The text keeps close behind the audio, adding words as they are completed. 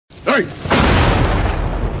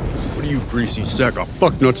you greasy sack of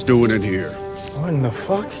fucknuts doing in here? What in the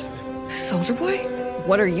fuck? Soldier Boy?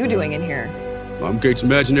 What are you doing in here? I'm Kate's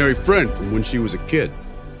imaginary friend from when she was a kid.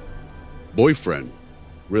 Boyfriend,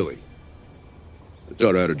 really. I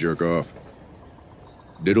taught her how to jerk off.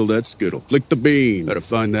 Diddle that skittle, flick the bean. How to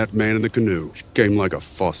find that man in the canoe. She came like a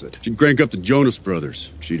faucet. She'd crank up the Jonas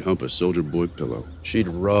Brothers. She'd hump a Soldier Boy pillow. She'd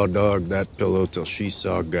raw dog that pillow till she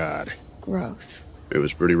saw God. Gross. It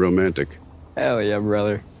was pretty romantic. Hell yeah,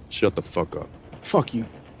 brother. Shut the fuck up. Fuck you.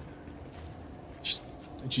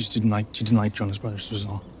 I just didn't like Jonas Brothers, was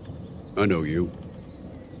all. I know you.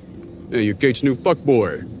 Hey, you're Kate's new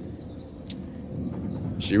fuckboy.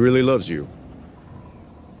 She really loves you.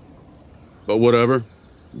 But whatever.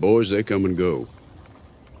 Boys, they come and go.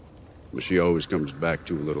 But she always comes back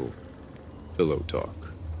to a little pillow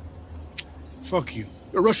talk. Fuck you.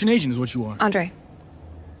 A Russian agent is what you are. Andre,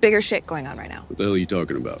 bigger shit going on right now. What the hell are you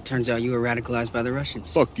talking about? Turns out you were radicalized by the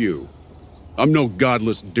Russians. Fuck you. I'm no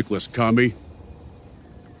godless, dickless commie.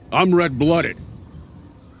 I'm red-blooded.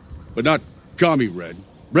 But not commie red.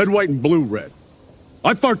 Red, white, and blue red.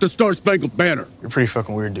 I fart the Star-Spangled Banner. You're pretty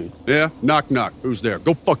fucking weird, dude. Yeah? Knock, knock. Who's there?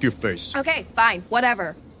 Go fuck your face. Okay, fine,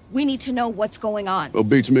 whatever. We need to know what's going on. Well,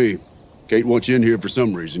 beats me. Kate wants you in here for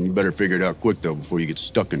some reason. You better figure it out quick, though, before you get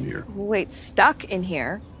stuck in here. Wait, stuck in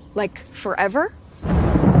here? Like, forever?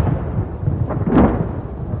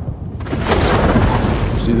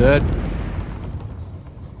 See that?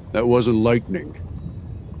 That wasn't lightning.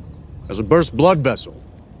 That was a burst blood vessel.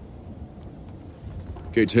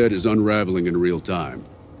 Kate's head is unraveling in real time.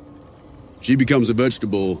 She becomes a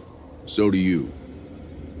vegetable, so do you.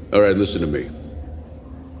 All right, listen to me.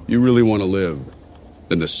 You really want to live,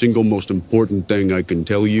 then the single most important thing I can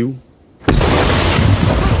tell you is...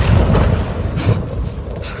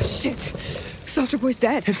 Oh, shit. Soldier Boy's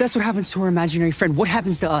dead. If that's what happens to our imaginary friend, what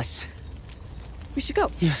happens to us? We should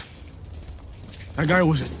go. That guy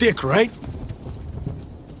was a dick, right?